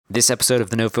This episode of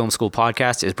the No Film School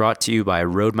podcast is brought to you by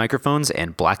Rode Microphones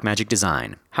and Blackmagic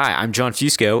Design. Hi, I'm John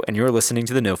Fusco, and you're listening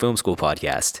to the No Film School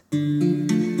podcast.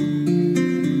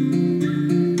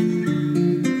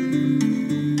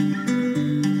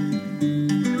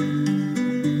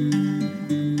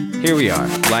 Here we are,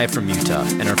 live from Utah,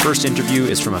 and our first interview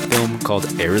is from a film called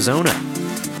Arizona.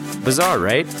 Bizarre,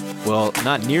 right? Well,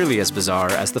 not nearly as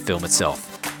bizarre as the film itself.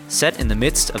 Set in the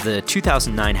midst of the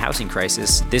 2009 housing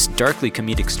crisis, this darkly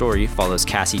comedic story follows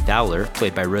Cassie Fowler,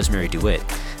 played by Rosemary DeWitt,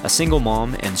 a single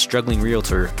mom and struggling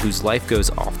realtor whose life goes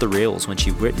off the rails when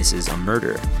she witnesses a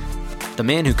murder. The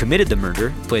man who committed the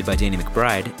murder, played by Danny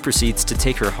McBride, proceeds to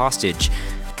take her hostage,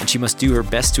 and she must do her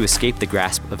best to escape the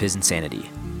grasp of his insanity.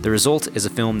 The result is a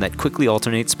film that quickly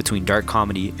alternates between dark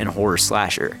comedy and horror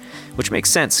slasher, which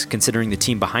makes sense considering the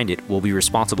team behind it will be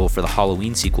responsible for the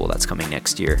Halloween sequel that's coming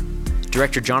next year.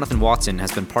 Director Jonathan Watson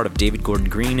has been part of David Gordon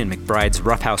Green and McBride's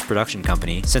Rough House production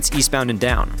company since Eastbound and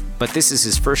Down, but this is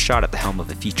his first shot at the helm of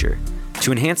the feature.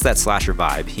 To enhance that slasher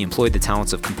vibe, he employed the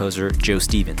talents of composer Joe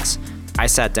Stevens. I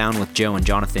sat down with Joe and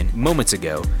Jonathan moments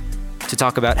ago to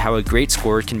talk about how a great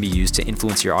score can be used to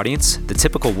influence your audience, the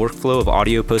typical workflow of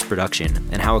audio post-production,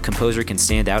 and how a composer can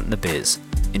stand out in the biz.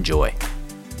 Enjoy.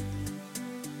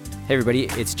 Hey everybody,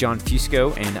 it's John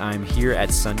Fusco, and I'm here at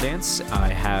Sundance. I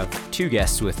have two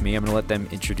guests with me. I'm going to let them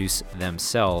introduce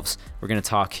themselves. We're going to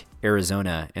talk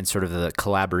Arizona and sort of the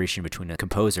collaboration between a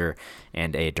composer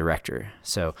and a director.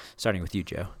 So, starting with you,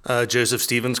 Joe. Joseph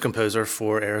Stevens, composer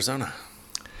for Arizona.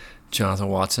 Jonathan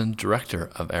Watson, director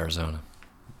of Arizona.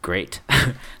 Great.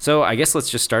 So, I guess let's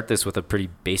just start this with a pretty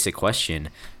basic question.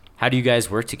 How do you guys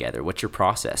work together? What's your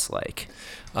process like?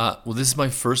 Well, this is my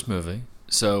first movie,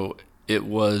 so it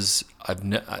was,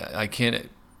 I can't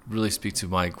really speak to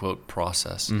my, quote,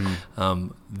 process. Mm-hmm.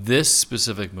 This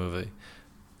specific movie,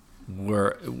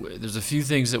 where there's a few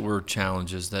things that were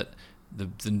challenges. That the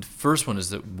first one is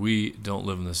that we don't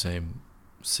live in the same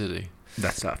city.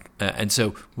 That's tough. And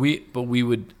so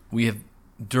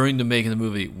during the making of the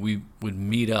movie, we would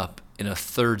meet up in a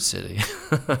third city.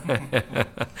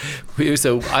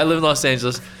 So I live in Los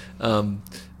Angeles.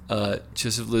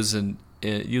 Joseph lives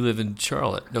you live in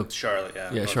Charlotte. No, Charlotte, yeah.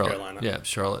 Yeah, North Charlotte. Carolina. Yeah,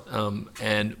 Charlotte.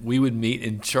 And we would meet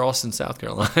in Charleston, South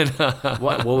Carolina.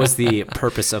 What was the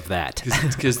purpose of that?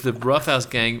 Because the Rough House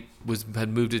gang had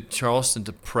moved to Charleston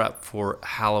to prep for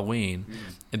Halloween.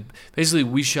 And basically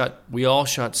we all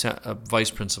shot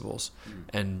Vice Principals.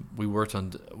 And we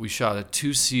shot a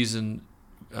 2-season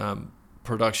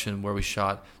production where we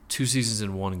shot 2 seasons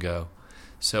in one go.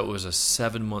 So it was a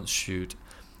 7-month shoot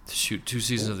to shoot 2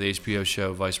 seasons of the HBO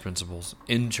show Vice Principals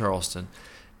in Charleston.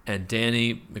 And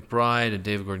Danny McBride and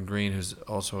David Gordon Green, who's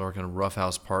also our kind of Rough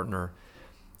House partner,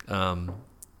 and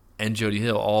Jody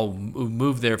Hill all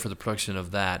moved there for the production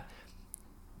of that.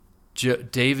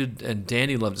 David and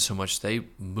Danny loved it so much they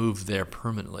moved there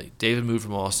permanently. David moved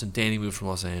from Austin, Danny moved from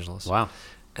Los Angeles. Wow.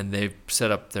 And they've set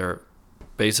up their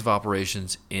base of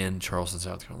operations in Charleston,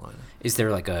 South Carolina. Is there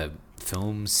like a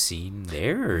film scene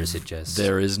there, or is it just...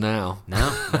 There is now.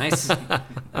 No? Nice.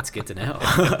 That's good to know.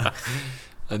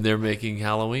 And they're making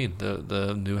Halloween,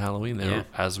 the new Halloween there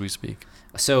as we speak.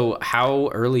 So how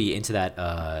early into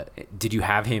that did you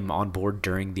have him on board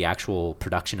during the actual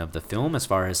production of the film, as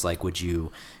far as like, would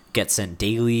you get sent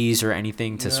dailies or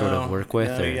anything to sort of work with?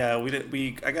 Yeah,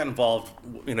 I got involved,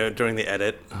 during the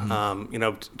edit.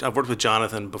 Mm-hmm. I've worked with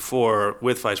Jonathan before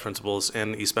with Vice Principals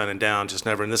and Eastbound and Down, just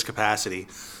never in this capacity.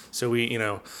 So we,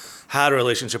 had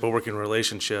a working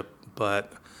relationship,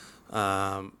 but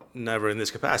never in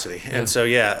this capacity. Yeah. And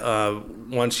so,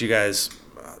 once you guys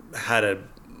had an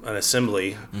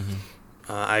assembly, mm-hmm.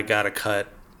 I got a cut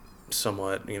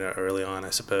somewhat, early on, I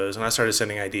suppose. And I started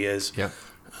sending ideas. Yeah.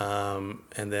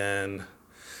 And then,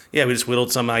 we just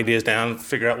whittled some ideas down,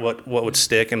 figure out what would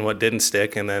stick and what didn't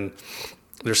stick. And then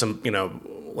there's some,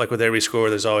 like with every score,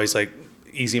 there's always like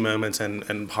easy moments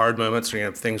and hard moments,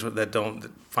 things that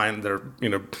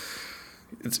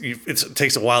it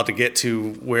takes a while to get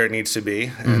to where it needs to be.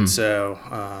 Mm-hmm. And so,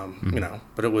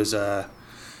 but it was, a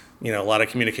lot of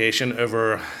communication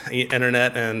over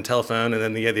internet and telephone, and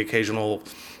then the occasional,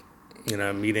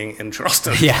 meeting in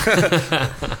Charleston.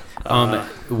 Yeah.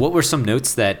 What were some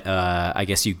notes that I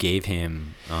guess you gave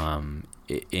him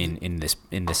in this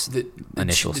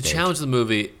initial stage? The challenge of the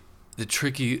movie,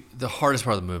 the hardest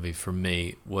part of the movie for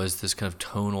me was this kind of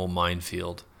tonal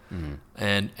minefield,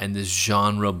 and this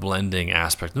genre blending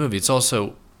aspect of the movie. It's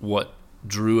also what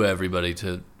drew everybody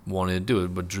to wanting to do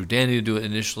it. What drew Danny to do it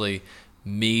initially,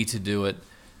 me to do it.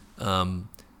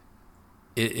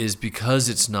 It is because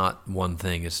it's not one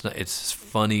thing. It's a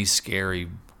funny, scary,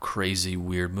 crazy,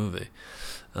 weird movie,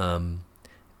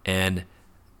 and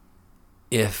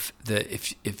if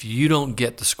you don't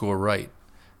get the score right,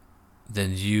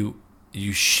 then you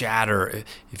shatter.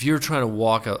 If you're trying to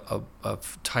walk a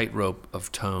tightrope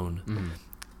of tone,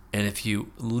 and if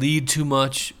you lead too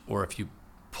much, or if you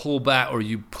pull back, or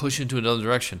you push into another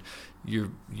direction,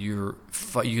 you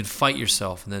can fight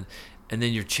yourself, and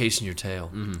then you're chasing your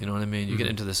tail. You know what I mean? You get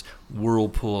into this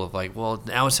whirlpool of like, well,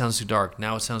 now it sounds too dark,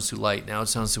 now it sounds too light, now it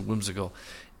sounds too whimsical,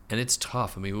 and it's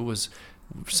tough. I mean, it was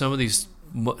some of these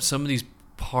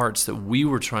parts that we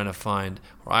were trying to find,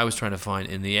 or I was trying to find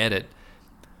in the edit,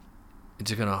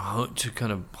 to kind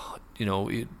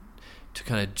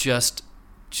of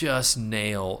just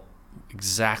nail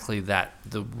exactly that,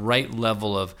 the right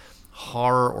level of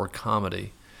horror or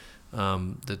comedy.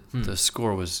 The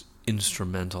score was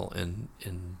instrumental in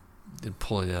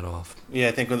pulling that off. Yeah,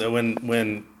 I think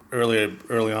when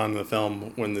early on in the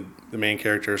film, when the main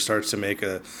character starts to make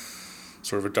a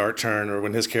sort of a dark turn, or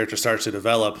when his character starts to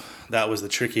develop, that was the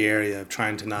tricky area of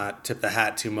trying to not tip the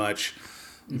hat too much,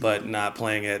 but not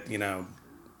playing it,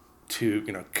 too,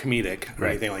 comedic or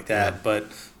anything like that. Yeah.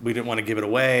 But we didn't want to give it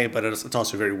away, but it's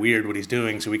also very weird what he's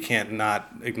doing, so we can't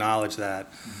not acknowledge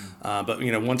that. But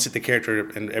once the character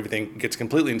and everything gets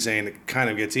completely insane, it kind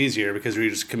of gets easier, because we're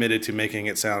just committed to making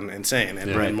it sound insane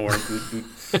and more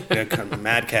kind of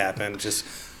madcap and just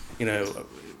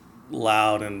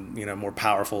loud and more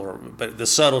powerful. But the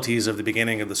subtleties of the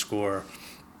beginning of the score,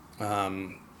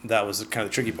 that was kind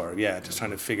of the tricky part. Yeah, just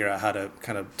trying to figure out how to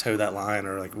kind of toe that line,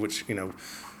 or like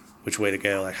which way to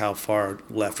go, like how far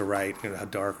left or right, how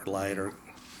dark or light, or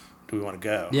do we want to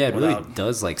go? Yeah, it really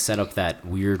does set up that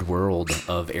weird world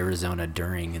of Arizona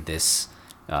during this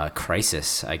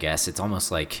crisis, I guess. It's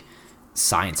almost like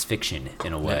science fiction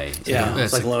in a way. Yeah,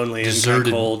 it's like lonely and kind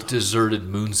of cold. Deserted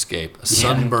moonscape. A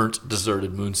sunburnt,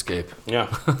 deserted moonscape.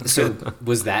 Yeah. So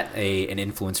was that an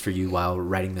influence for you while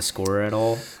writing the score at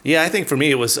all? Yeah, I think for me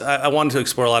it was, I wanted to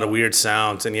explore a lot of weird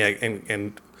sounds,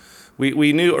 and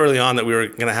we knew early on that we were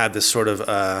going to have this sort of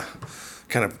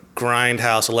kind of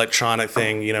grindhouse electronic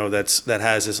thing, that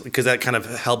has this, because that kind of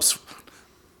helps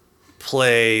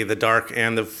play the dark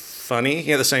and the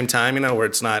funny at the same time, where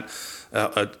it's not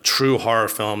a true horror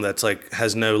film that's like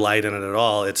has no light in it at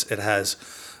all. It has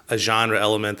a genre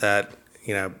element that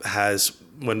has,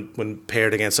 when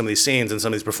paired against some of these scenes and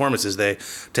some of these performances, they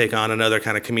take on another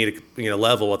kind of comedic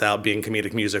level without being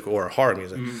comedic music or horror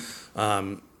music.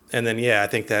 And then I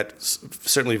think that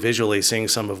certainly visually, seeing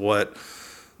some of what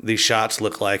these shots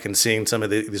look like and seeing some of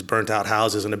these burnt out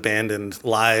houses and abandoned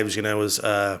lives, was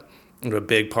a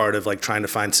big part of like trying to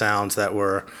find sounds that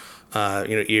were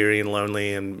eerie and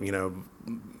lonely and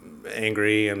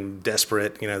angry and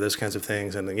desperate, those kinds of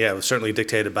things. And it was certainly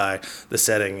dictated by the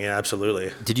setting. Yeah,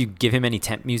 absolutely. Did you give him any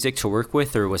temp music to work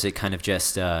with, or was it kind of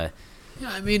just Yeah,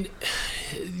 I mean,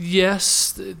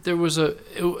 yes, there was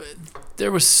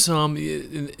some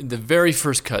in the very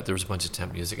first cut. There was a bunch of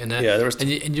temp music, and that, there was,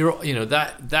 and you're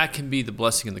that can be the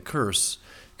blessing and the curse,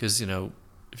 because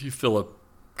if you fill a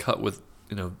cut with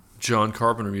John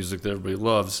Carpenter music that everybody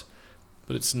loves,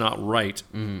 but it's not right,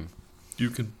 you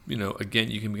can again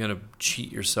you can kind of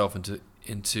cheat yourself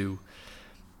into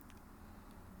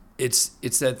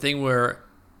it's that thing where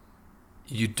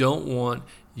you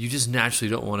just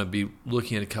naturally don't want to be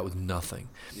looking at a cut with nothing.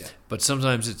 Yeah. But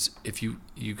sometimes it's, if you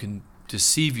can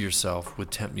deceive yourself with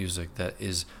temp music that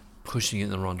is pushing it in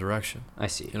the wrong direction. I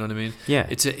see. You know what I mean? Yeah.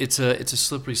 It's a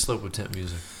slippery slope with temp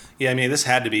music. Yeah, I mean, this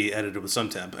had to be edited with some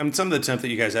temp. I mean, some of the temp that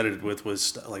you guys edited with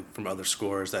was like from other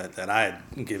scores that I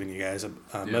had given you guys.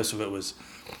 Most of it was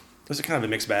kind of a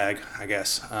mixed bag, I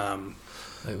guess.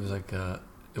 It was like I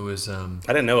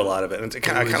didn't know a lot of it. And I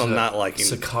kind of not liking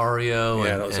Sicario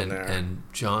that was in there. And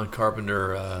John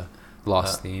Carpenter.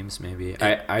 Lost Themes, maybe.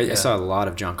 I saw a lot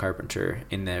of John Carpenter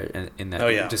in there. In that, oh,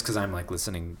 yeah. Just because I'm like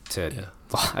listening to,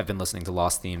 I've been listening to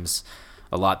Lost Themes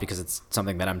a lot because it's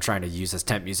something that I'm trying to use as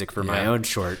temp music for my own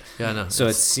short. Yeah, I know. So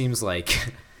it seems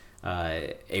like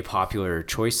a popular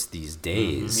choice these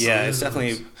days. Mm-hmm. Yeah, it's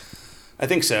definitely. I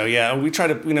think so. Yeah, we try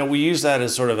to, we use that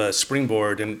as sort of a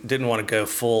springboard, and didn't want to go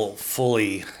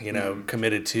fully,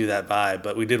 committed to that vibe,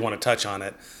 but we did want to touch on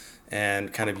it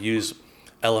and kind of use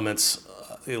elements,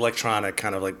 electronic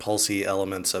kind of like pulsy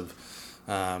elements of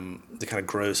the kind of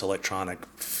gross electronic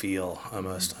feel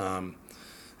almost, and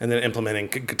then implementing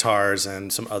guitars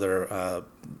and some other,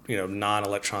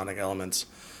 non-electronic elements,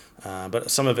 but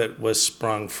some of it was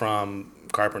sprung from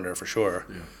Carpenter for sure.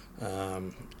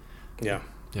 Yeah.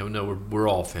 Yeah, no, we're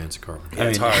all fans of Carpenter. Yeah,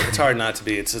 it's hard. It's hard not to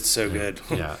be. It's so good.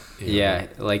 Yeah.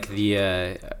 Like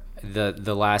the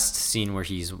last scene where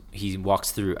he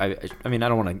walks through. I mean, I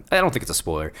don't think it's a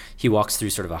spoiler. He walks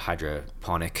through sort of a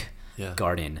hydroponic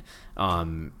garden.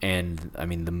 And I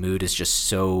mean, the mood is just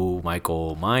so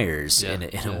Michael Myers in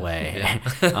a way.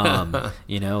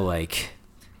 You know, like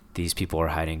these people are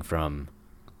hiding from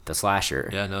the slasher.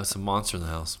 Yeah, no, it's a monster in the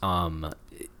house.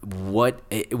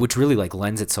 Which really like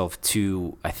lends itself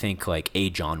to, I think, like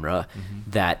a genre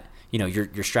that, you know,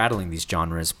 you're straddling these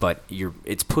genres, but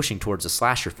it's pushing towards a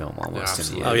slasher film almost.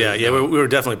 Absolutely. Oh yeah, we were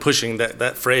definitely pushing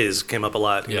that phrase came up a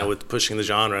lot, you know, with pushing the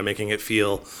genre, making it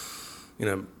feel,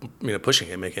 pushing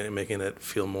it, making it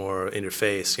feel more in your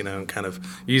face, you know, and kind of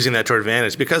using that to our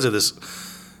advantage because of this.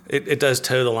 It does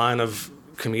toe the line of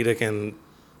comedic and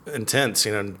intense,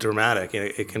 you know, and dramatic. You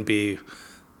know, it can be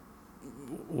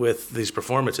with these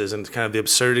performances and kind of the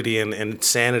absurdity and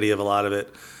insanity of a lot of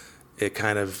it. It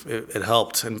kind of it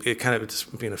helped, and it kind of just,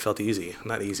 felt easy.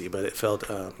 Not easy, but it felt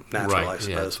natural, I suppose.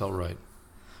 Yeah, it felt right.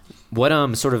 What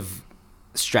sort of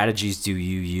strategies do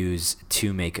you use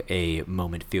to make a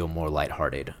moment feel more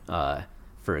lighthearted,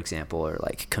 for example, or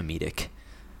like comedic?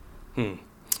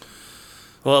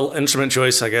 Well, instrument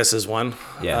choice, I guess, is one.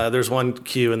 Yeah. There's one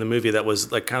cue in the movie that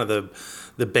was like kind of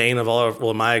the bane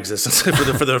of my existence for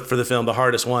the film, the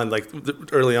hardest one. Like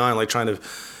early on, like trying to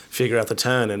figure out the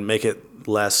tone and make it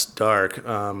less dark.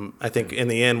 I think in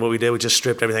the end, what we did, we just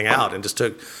stripped everything out and just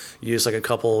used like a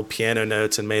couple piano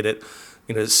notes and made it,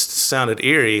 it sounded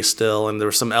eerie still, and there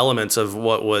were some elements of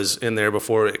what was in there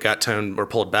before it got toned or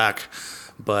pulled back.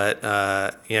 But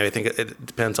I think it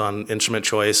depends on instrument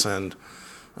choice and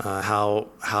how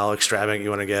extravagant you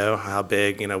want to go, how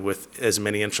big, with as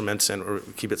many instruments, and or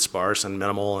keep it sparse and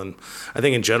minimal. And I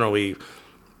think in general we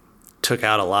took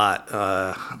out a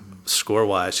lot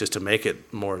score-wise just to make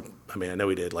it more. I mean, I know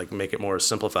we did, like, make it more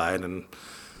simplified. And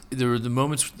there were the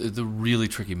moments, the really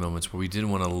tricky moments where we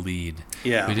didn't want to lead.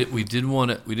 Yeah, we didn't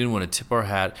want to tip our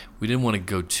hat. We didn't want to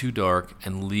go too dark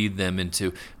and lead them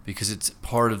into, because it's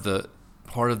part of the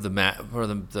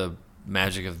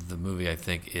magic of the movie. I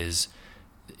think is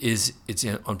its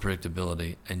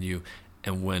unpredictability, and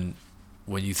when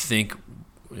you think,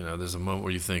 there's a moment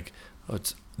where you think, oh,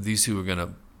 it's these two are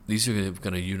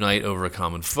gonna unite over a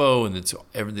common foe, and it's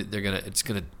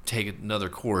gonna take another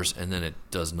course, and then it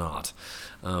does not.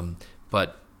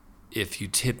 But if you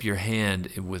tip your hand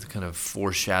with kind of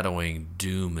foreshadowing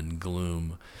doom and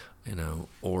gloom,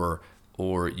 or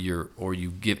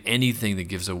you give anything that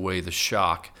gives away the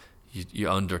shock, you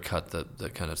undercut the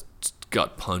kind of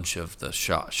gut punch of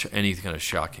the any kind of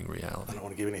shocking reality. I don't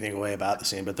want to give anything away about the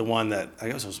scene, but the one that I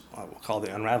guess we'll call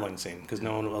the unraveling scene, because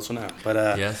no one else will know. But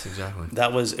yes, exactly.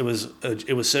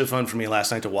 It was so fun for me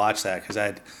last night to watch that, because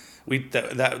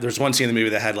there's one scene in the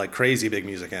movie that had like crazy big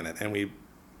music in it, and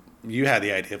you had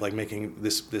the idea of like making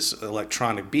this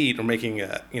electronic beat, or making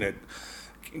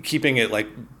keeping it like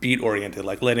beat oriented,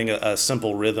 like letting a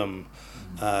simple rhythm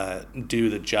do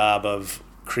the job of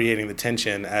creating the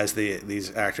tension as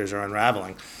these actors are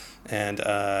unraveling. And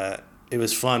it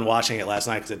was fun watching it last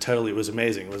night, because it was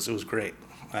amazing. It was great.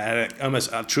 I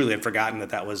truly had forgotten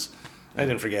that was, I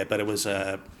didn't forget, but it was,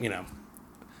 I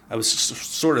was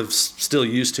sort of still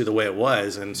used to the way it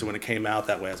was. And so when it came out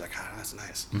that way, I was like, that's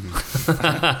nice.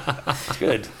 Mm-hmm. It's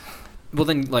good. Well,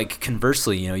 then, like,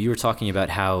 conversely, you were talking about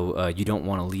how you don't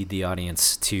want to lead the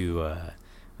audience to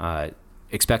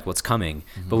expect what's coming,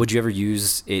 but would you ever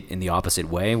use it in the opposite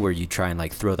way, where you try and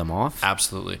like throw them off?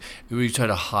 Absolutely. We try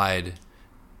to hide.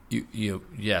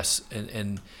 Yes,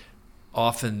 and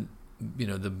often,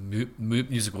 the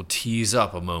music will tease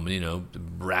up a moment.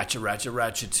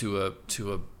 Ratchet to a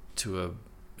a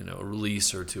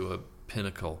release, or to a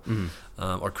pinnacle,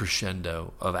 or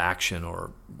crescendo of action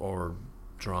or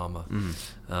drama.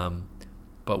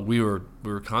 But we were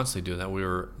constantly doing that. We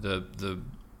were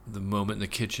the moment in the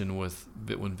kitchen when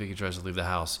Vicky tries to leave the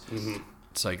house. Mm-hmm.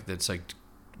 It's like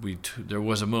there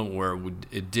was a moment where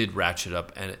it did ratchet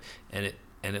up, and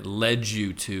it led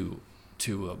you to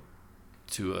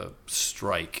a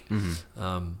strike.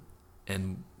 Mm-hmm.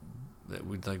 And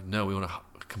we'd like, no, we want to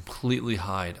completely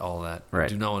hide all that. Right.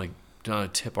 Do not want to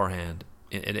tip our hand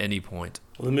at any point.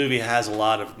 Well, the movie has a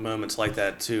lot of moments like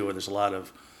that too, where there's a lot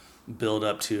of build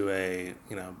up to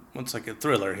it's like a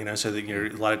thriller, so that a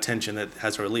lot of tension that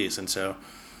has a release, and so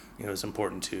it's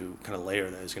important to kind of layer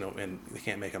those, and they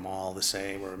can't make them all the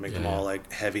same, or make them all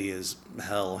like heavy as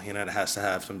hell, it has to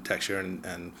have some texture and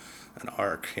an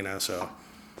arc, so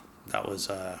that was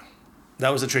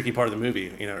the tricky part of the movie,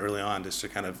 early on, just to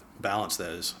kind of balance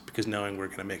those, because knowing we're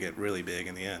going to make it really big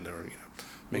in the end, or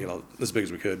make it all as big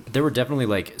as we could. There were definitely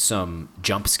like some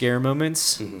jump scare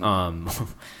moments. Mm-hmm.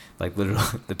 Like literally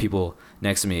the people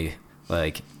next to me,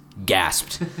 like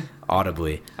gasped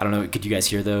audibly. I don't know. Could you guys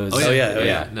hear those? Oh,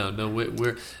 yeah. No,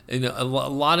 we're a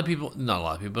lot of people, not a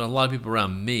lot of people, but a lot of people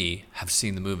around me have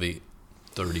seen the movie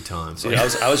 30 times. See,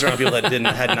 I was around people that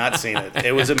had not seen it.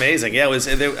 It was amazing. Yeah, it was.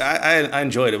 I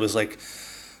enjoyed it. It was like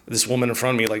this woman in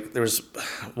front of me. Like there was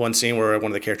one scene where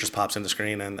one of the characters pops in the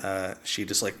screen and she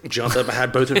just like jumped up and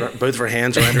had both of her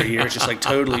hands around her ears, just like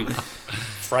totally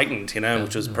frightened,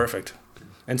 which was perfect.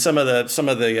 And some of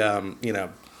the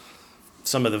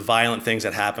violent things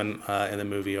that happen in the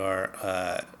movie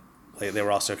are they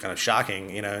were also kind of shocking,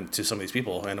 to some of these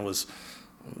people, and it was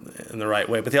in the right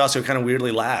way. But they also kind of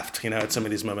weirdly laughed, at some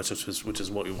of these moments, which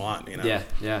is what we want, Yeah.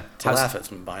 To laugh at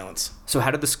some violence. So how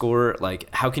did the score,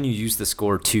 how can you use the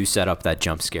score to set up that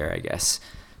jump scare, I guess?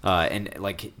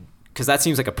 Because that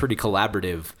seems like a pretty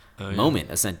collaborative moment,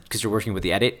 because you're working with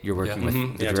the edit, you're working with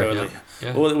the director. Totally.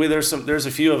 Yeah. Well, there's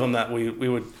a few of them that we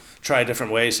would try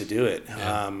different ways to do it,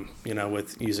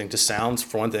 with using just sounds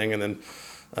for one thing, and then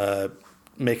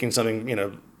making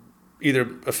something, either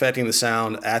affecting the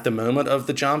sound at the moment of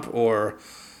the jump or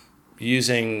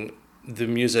using the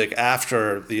music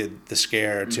after the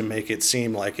scare to make it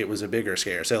seem like it was a bigger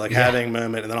scare. So having a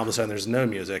moment and then all of a sudden there's no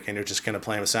music and you're just kind of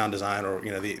playing with sound design or,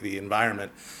 the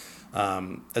environment,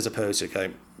 as opposed to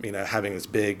having this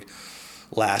big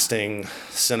lasting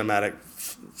cinematic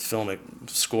filmic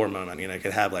score moment. It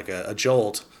could have like a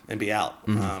jolt and be out.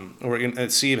 Or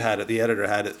Steve the editor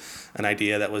had an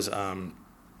idea that was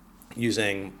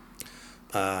using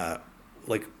for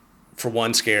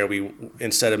one scare, we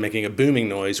instead of making a booming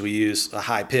noise, we used a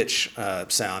high pitch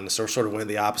sound. So sort of went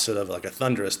the opposite of like a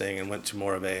thunderous thing and went to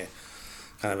more of a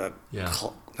kind of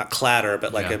not clatter,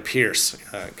 but like a pierce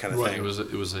kind of thing. It was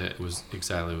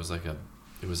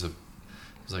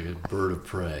like a bird of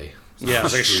prey. Yeah, it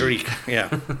was like a shriek.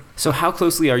 Yeah. So how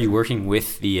closely are you working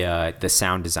with the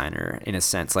sound designer in a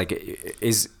sense? Like,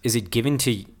 is it given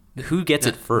to who gets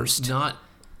it first? The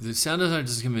sound designer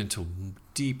doesn't come into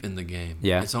deep in the game.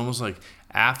 Yeah. It's almost like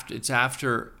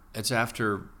after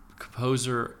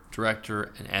composer,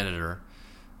 director, and editor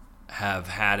have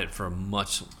had it for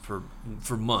months,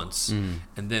 and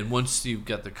then once you've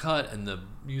got the cut and the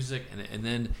music, and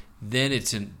then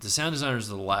it's in the sound designer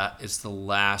is it's the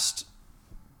last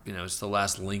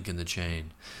link in the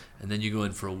chain, and then you go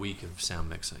in for a week of sound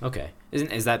mixing. Okay,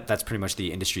 that's pretty much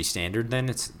the industry standard then?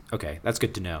 It's okay. That's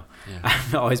good to know.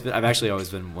 Yeah. I've actually always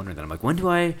been wondering that. I'm like, who do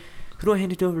I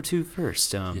hand it over to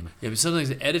first? But sometimes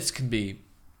the edits can be,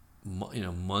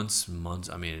 months.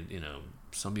 I mean,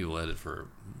 some people edit for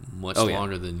much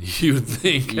longer than you would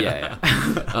think. Yeah.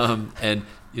 And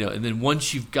then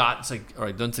once you've got, it's like, all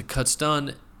right, once the cut's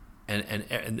done, and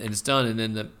it's done, and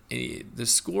then the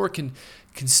score can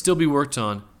still be worked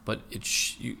on, but it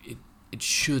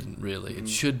shouldn't really. It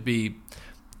should be.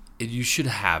 You should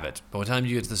have it by the time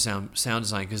you get to the sound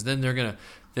design, because then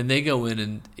they go in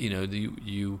and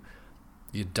you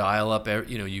dial up.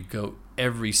 You go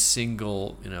every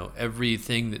single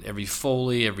everything, that every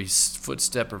Foley, every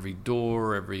footstep, every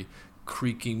door, every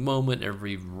creaking moment,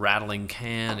 every rattling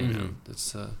can.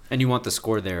 That's and you want the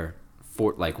score there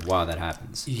for while that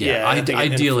happens. Yeah,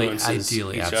 ideally,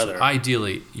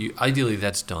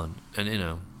 that's done,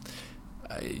 and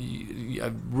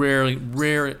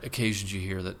rare occasions you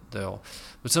hear that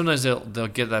but sometimes they'll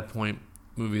get that point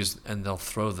movies and they'll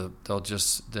do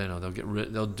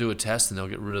a test and they'll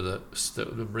get rid of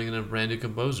they'll bring in a brand new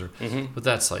composer. But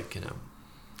that's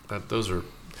those are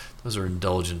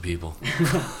indulgent people.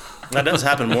 That does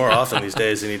happen more often these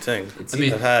days than you'd think.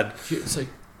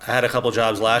 I had a couple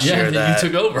jobs last year that you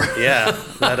took over. Yeah,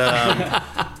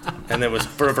 and it was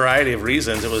for a variety of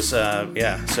reasons. It was so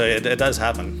it does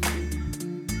happen.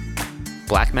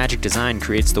 Blackmagic Design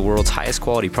creates the world's highest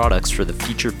quality products for the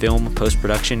feature film,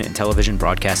 post-production, and television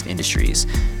broadcast industries.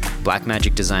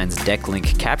 Blackmagic Design's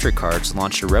DeckLink capture cards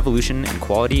launched a revolution in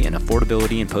quality and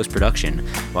affordability in post-production,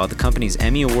 while the company's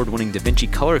Emmy Award-winning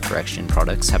DaVinci color correction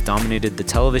products have dominated the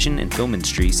television and film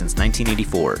industry since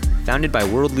 1984. Founded by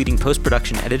world-leading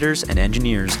post-production editors and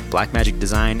engineers, Blackmagic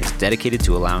Design is dedicated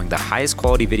to allowing the highest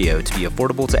quality video to be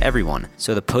affordable to everyone,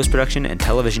 so the post-production and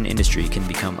television industry can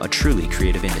become a truly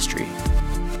creative industry.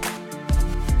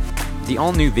 The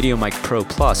all-new VideoMic Pro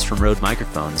Plus from Rode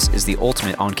Microphones is the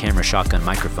ultimate on-camera shotgun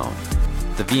microphone.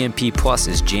 The VMP Plus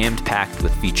is jammed-packed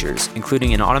with features,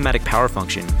 including an automatic power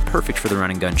function perfect for the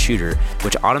run-and-gun shooter,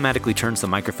 which automatically turns the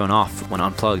microphone off when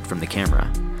unplugged from the camera.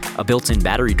 A built-in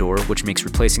battery door, which makes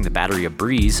replacing the battery a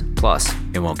breeze, plus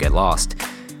it won't get lost.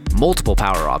 Multiple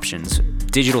power options,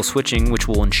 digital switching, which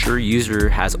will ensure user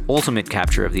has ultimate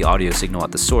capture of the audio signal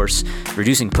at the source,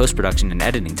 reducing post-production and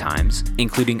editing times,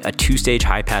 including a 2-stage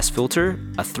high-pass filter,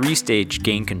 a 3-stage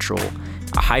gain control,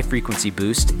 a high-frequency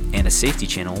boost, and a safety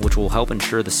channel which will help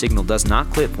ensure the signal does not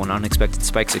clip when unexpected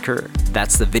spikes occur.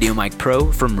 That's the VideoMic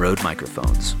Pro from Rode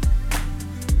Microphones.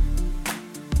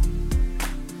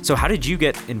 So how did you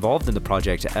get involved in the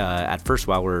project at first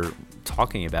while we're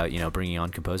talking about, bringing on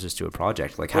composers to a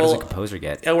project? Like, how does a composer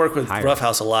get I work with hired? Rough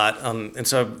House a lot, and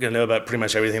so I'm going to know about pretty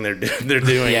much everything they're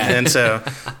doing. Yeah. And so,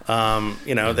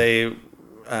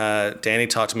 Danny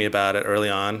talked to me about it early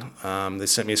on. They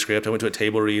sent me a script. I went to a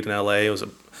table read in LA. It was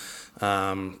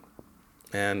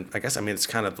and I guess, it's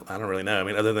kind of, I don't really know.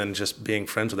 Other than just being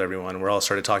friends with everyone, we're all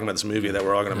started talking about this movie that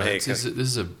we're all going to make. This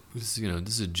is a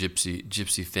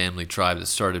gypsy family tribe that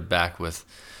started back with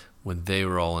when they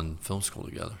were all in film school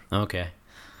together. Okay.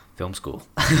 Film school.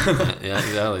 Yeah,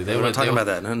 exactly. We're not talking about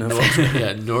that. No.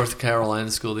 Yeah, North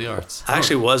Carolina School of the Arts. I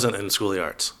actually wasn't in School of the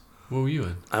Arts. What were you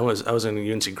in? I was in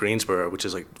UNC Greensboro, which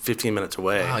is like 15 minutes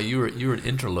away. Wow, you were an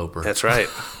interloper. That's right.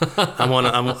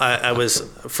 I was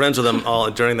friends with them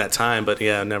all during that time, but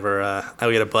yeah, never. I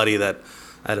had a buddy that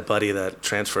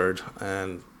transferred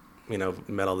and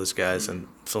met all these guys in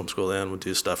film school. Then would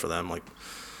do stuff for them like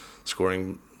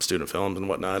scoring student films and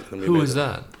whatnot. And Who was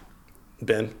that?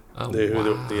 Ben. Oh,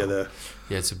 wow.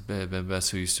 Yeah, it's Ben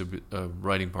Best, who used to be a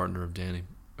writing partner of Danny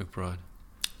McBride.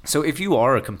 So if you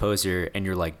are a composer and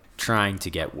you're like trying to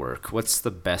get work, what's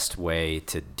the best way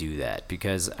to do that?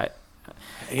 Because go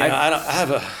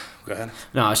ahead.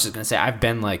 No, I was just gonna say I've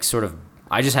been like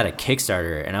I just had a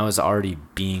Kickstarter and I was already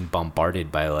being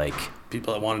bombarded by like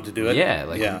people that wanted to do it.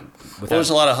 Yeah,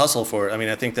 There's a lot of hustle for it.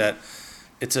 I think that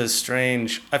it's a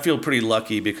strange. I feel pretty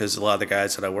lucky because a lot of the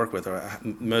guys that I work with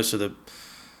most of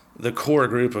the core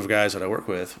group of guys that I work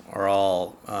with are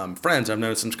all friends I've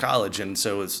known since college, and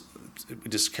so we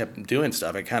just kept doing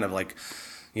stuff. I kind of like,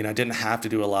 I didn't have to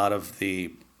do a lot of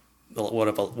what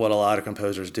a lot of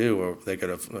composers do, or they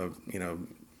go to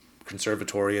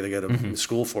conservatory, they go to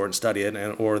school for it and study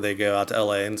it, or they go out to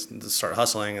LA and start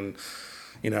hustling and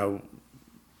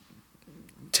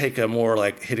take a more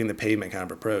like hitting the pavement kind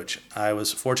of approach. I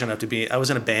was fortunate enough I was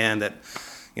in a band that,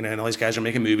 and all these guys are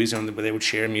making movies, and they would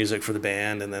share music for the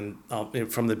band, and then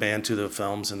from the band to the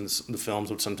films, and the films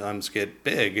would sometimes get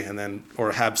big, and then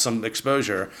or have some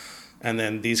exposure, and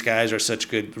then these guys are such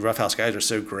good. Rough House guys are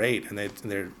so great, and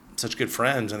they're such good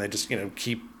friends, and they just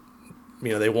keep,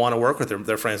 they want to work with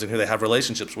their friends and who they have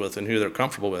relationships with and who they're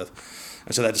comfortable with,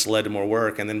 and so that just led to more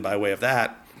work, and then by way of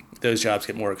that, those jobs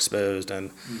get more exposed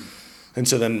and. And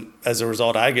so then, as a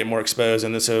result, I get more exposed,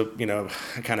 and then so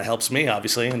it kind of helps me,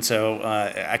 obviously. And so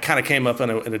I kind of came up in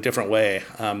a different way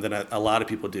than a lot of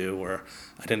people do, where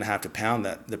I didn't have to pound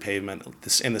the pavement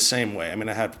in the same way.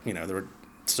 I had,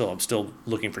 I'm still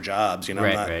looking for jobs,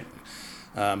 Right.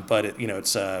 But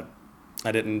it's I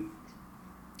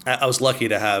was lucky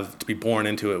to be born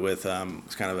into it with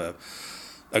it's kind of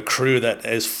a crew that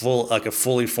is a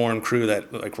fully formed crew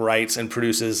that like writes and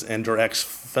produces and directs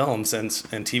films and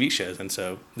TV shows, and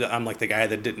so I'm like the guy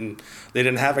they didn't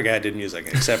have a guy that did music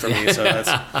except for me, so that's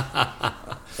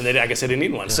and I guess they didn't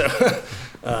need one, so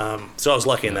so I was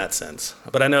lucky in that sense.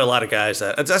 But I know a lot of guys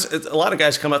a lot of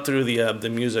guys come up through the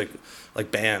music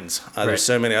like bands. There's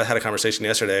so many. I had a conversation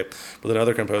yesterday with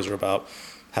another composer about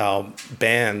how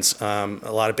bands,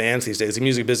 a lot of bands these days, the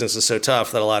music business is so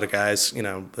tough that a lot of guys,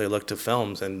 they look to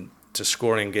films and to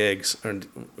scoring gigs, or,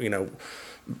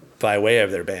 by way of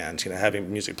their bands,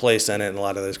 having music placed in it, and a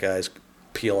lot of those guys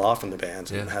peel off from the bands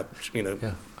and have,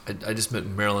 Yeah. I just met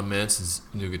Marilyn Manson's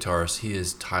new guitarist. He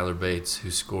is Tyler Bates,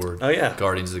 who scored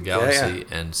Guardians of the Galaxy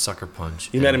and Sucker Punch.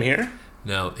 You met him here?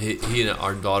 No, he and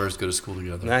our daughters go to school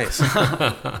together. Nice.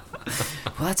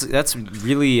 Well, that's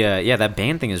really that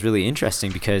band thing is really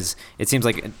interesting, because it seems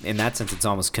like in that sense it's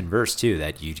almost converse too,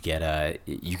 that you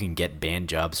can get band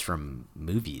jobs from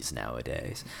movies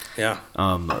nowadays. Yeah.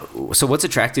 So what's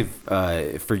attractive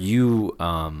for you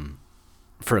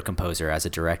for a composer as a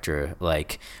director?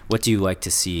 Like, what do you like to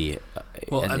see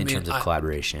in terms of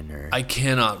collaboration? Or I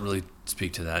cannot really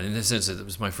speak to that in the sense that it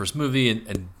was my first movie,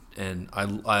 and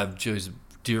I have Joey's a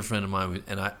dear friend of mine,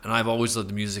 and I've always loved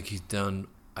the music he's done.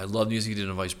 I love the music he did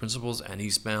in Vice Principals and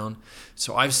Eastbound.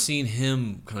 So I've seen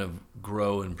him kind of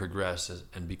grow and progress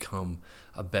and become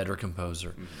a better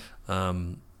composer.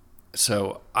 Mm-hmm.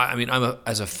 So I'm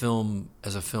as a film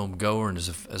goer and as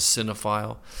a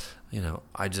cinephile,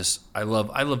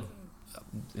 I love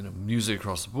music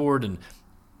across the board, and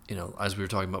as we were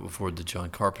talking about before, the John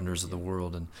Carpenters of the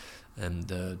world and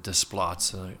the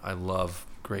Desplots. I love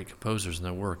great composers and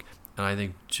their work, and I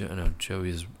think Joey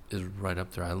is right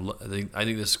up there. I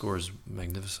think this score is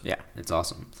magnificent. Yeah, it's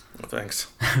awesome. Well, thanks,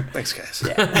 guys.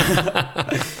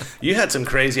 Yeah. You had some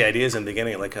crazy ideas in the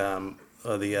beginning, like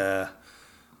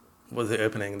with the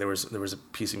opening, there was a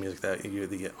piece of music that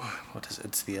what is it?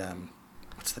 It's the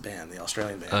what's the band? The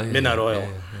Australian band, Midnight Oil.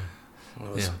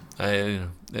 What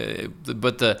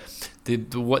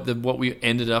we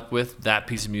ended up with, that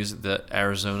piece of music, the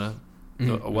Arizona,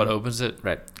 what opens it,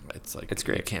 right? It's like, it's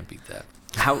great. You can't beat that.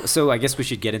 So I guess we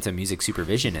should get into music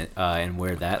supervision and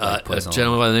where that plays a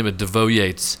gentleman by the name of DeVoe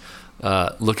Yates.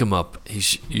 Look him up. You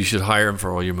should hire him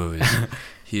for all your movies.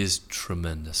 He is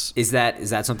tremendous. Is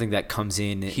that something that comes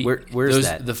in? Where's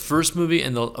that? The first movie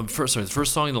and the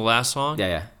first song and the last song.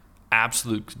 Yeah.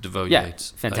 Absolute DeVoe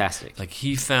Yates. Fantastic. Like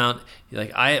he found,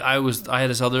 like I had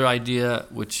this other idea,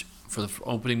 which for the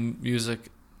opening music,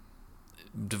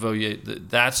 DeVoe Yates,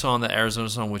 that song, the Arizona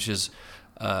song, which is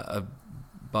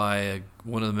by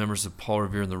one of the members of Paul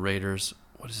Revere and the Raiders.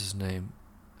 What is his name?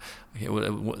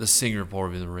 The singer of Paul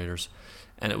Revere and the Raiders.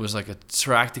 And it was like a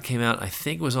track that came out, I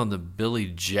think it was on the Billy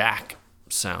Jack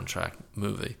soundtrack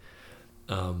movie.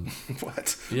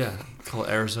 What? Yeah, called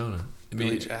Arizona.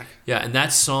 Billy Jack? Yeah, and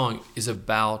that song is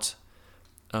about,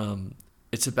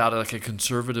 it's about like a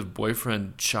conservative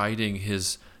boyfriend chiding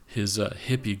his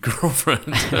hippie girlfriend.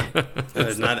 I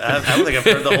don't think I've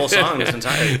heard the whole song this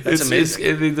entire. That's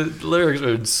amazing. The lyrics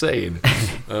are insane,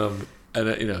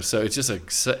 so it's just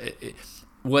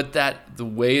the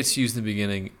way it's used in the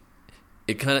beginning,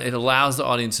 it allows the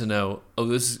audience to know,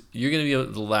 you're going to be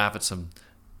able to laugh at some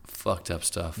fucked up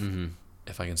stuff. Mm-hmm.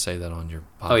 If I can say that on your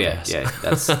podcast. Oh yeah,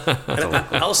 that's.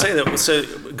 I'll say that. So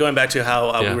going back to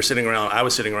how we were sitting around, I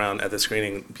was sitting around at the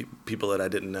screening, people that I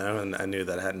didn't know, and I knew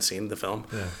that I hadn't seen the film.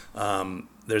 Yeah.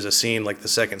 There's a scene, like the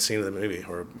second scene of the movie,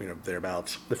 or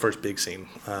thereabouts, the first big scene,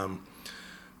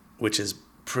 which is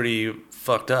pretty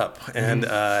fucked up, and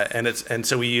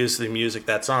so we use the music,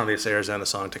 that song, this Arizona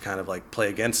song, to kind of like play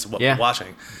against what we're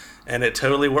watching. And it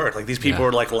totally worked. Like these people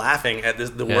were like laughing at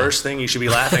the worst thing you should be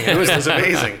laughing at. It was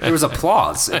amazing. There was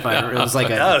applause. It was like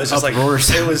it was just uproar.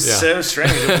 It was so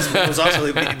strange. It was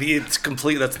also it's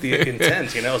complete. That's the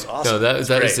intent. It was awesome. No,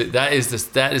 that is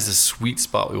the sweet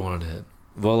spot we wanted to hit.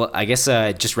 Well, I guess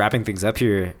just wrapping things up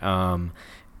here.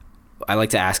 I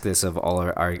like to ask this of all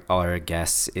our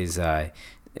guests: is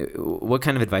what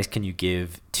kind of advice can you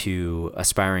give to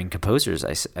aspiring composers?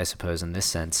 I suppose in this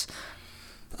sense.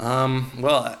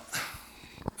 Well,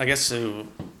 I guess to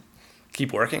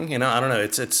keep working, I don't know.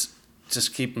 It's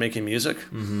just keep making music.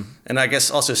 Mm-hmm. And I guess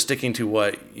also sticking to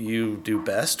what you do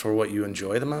best or what you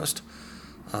enjoy the most.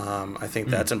 I think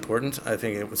that's important. I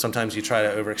think sometimes you try to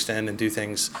overextend and do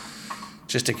things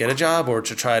just to get a job or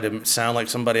to try to sound like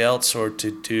somebody else or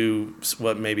to do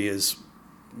what maybe is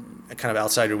kind of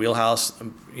outside your wheelhouse.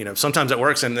 Sometimes it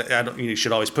works, and you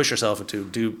should always push yourself to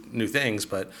do new things,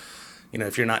 but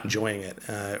if you're not enjoying it,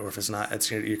 or if it's not,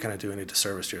 you're kind of doing a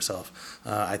disservice to yourself,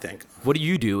 I think. What do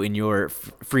you do in your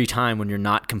free time when you're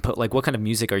not what kind of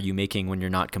music are you making when you're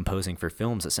not composing for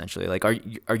films, essentially? Like, are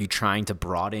you trying to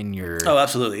broaden your... Oh,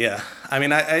 absolutely, yeah. I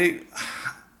mean, I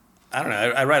don't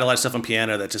know. I write a lot of stuff on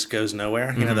piano that just goes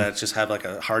nowhere, mm-hmm. That just have like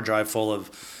a hard drive full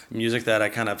of music that I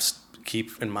kind of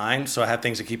keep in mind. So I have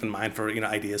things to keep in mind for,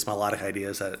 ideas, melodic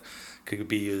ideas that could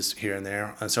be used here and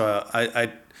there. And so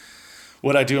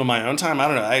what I do in my own time, I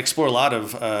don't know. I explore a lot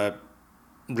of.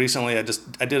 Recently, I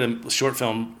did a short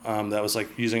film that was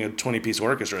like using a 20-piece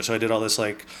orchestra. So I did all this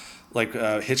like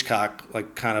Hitchcock,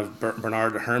 like kind of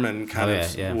Bernard Herrmann kind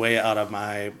of way out of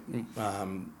my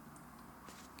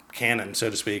canon, so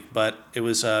to speak. But it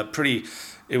was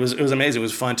it was amazing. It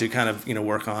was fun to kind of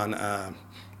work on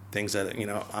things that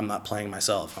I'm not playing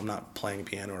myself. I'm not playing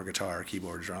piano or guitar or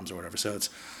keyboard or drums or whatever. So it's.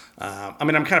 I'm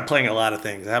kind of playing a lot of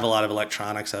things. I have a lot of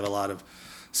electronics. I have a lot of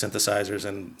synthesizers,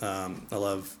 and I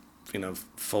love,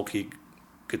 folky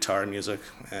guitar music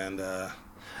and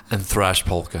thrash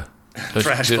polka.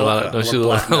 Thrash polka. Don't you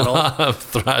love a lot of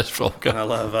thrash polka? And I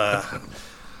love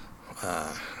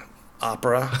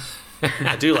opera.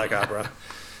 I do like opera.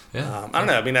 Yeah. I don't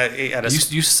know. I mean,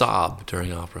 you sob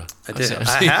during opera. I did.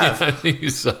 I have. I think you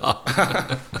sob.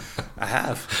 I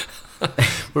have.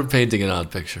 We're painting an odd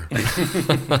picture.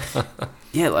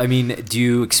 Yeah, I mean, do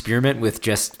you experiment with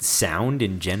just sound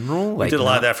in general? We did a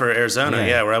lot of that for Arizona,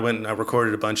 where I went and I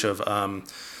recorded a bunch of I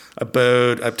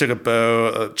took a bow,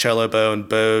 a cello bow, and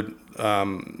bowed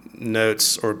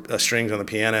notes or strings on the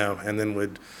piano, and then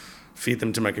would feed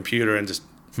them to my computer and just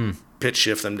pitch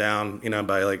shift them down,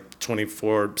 by like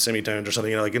 24 semitones or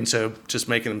something, and so just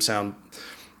making them sound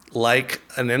like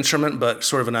an instrument, but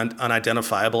sort of an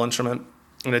unidentifiable instrument.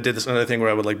 And I did this other thing where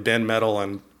I would like bend metal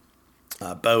and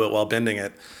bow it while bending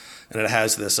it, and it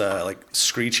has this like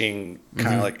screeching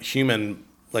kind of like human,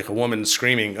 like a woman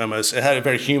screaming almost. It had a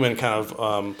very human kind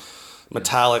of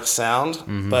metallic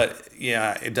sound, but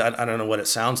yeah, I don't know what it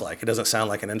sounds like. It doesn't sound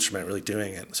like an instrument really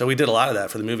doing it. So we did a lot of that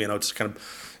for the movie, and I would just kind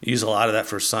of use a lot of that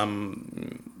for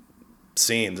some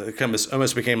scenes. It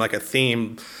almost became like a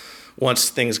theme. Once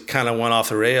things kind of went off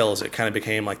the rails, it kind of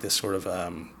became like this sort of,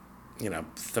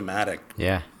 thematic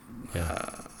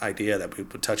idea that we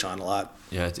would touch on a lot.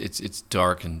 Yeah, it's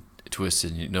dark and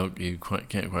twisted. You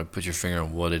can't quite put your finger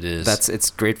on what it is. It's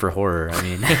great for horror. I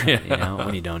mean,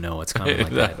 when you don't know what's coming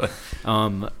like that.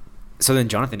 So then,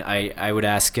 Jonathan, I would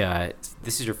ask,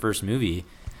 this is your first movie.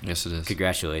 Yes, it is.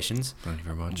 Congratulations. Thank you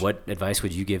very much. What advice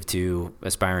would you give to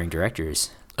aspiring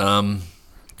directors? Very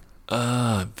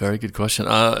good question.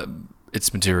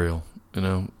 It's material.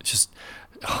 Just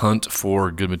hunt for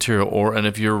good material.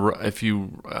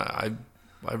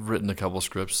 I've written a couple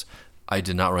scripts. I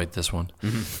did not write this one,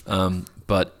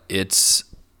 but it's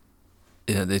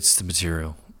the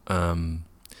material.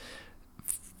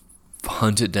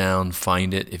 Hunt it down,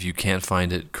 find it. If you can't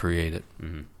find it, create it.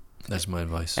 Mm-hmm. That's my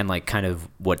advice. And like kind of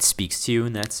what speaks to you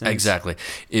in that sense. Exactly.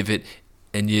 You're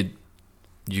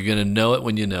gonna know it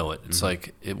when you know it. It's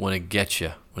like when it gets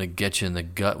you in the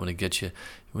gut,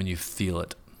 when you feel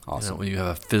it. Awesome. When you have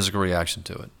a physical reaction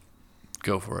to it,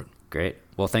 go for it. Great.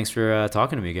 Well, thanks for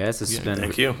talking to me, guys. This has been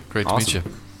Thank you. Great awesome. to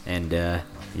meet you. And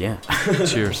yeah.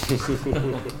 Cheers.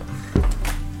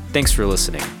 Thanks for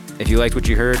listening. If you liked what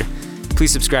you heard,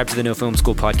 please subscribe to the No Film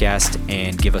School podcast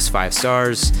and give us 5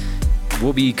 stars.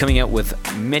 We'll be coming out with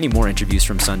many more interviews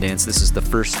from Sundance. This is the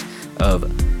first of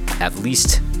at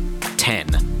least 10.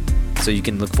 So you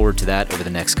can look forward to that over the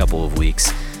next couple of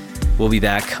weeks. We'll be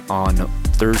back on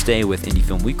Thursday with Indie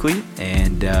Film Weekly.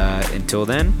 And until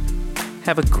then,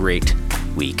 have a great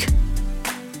week.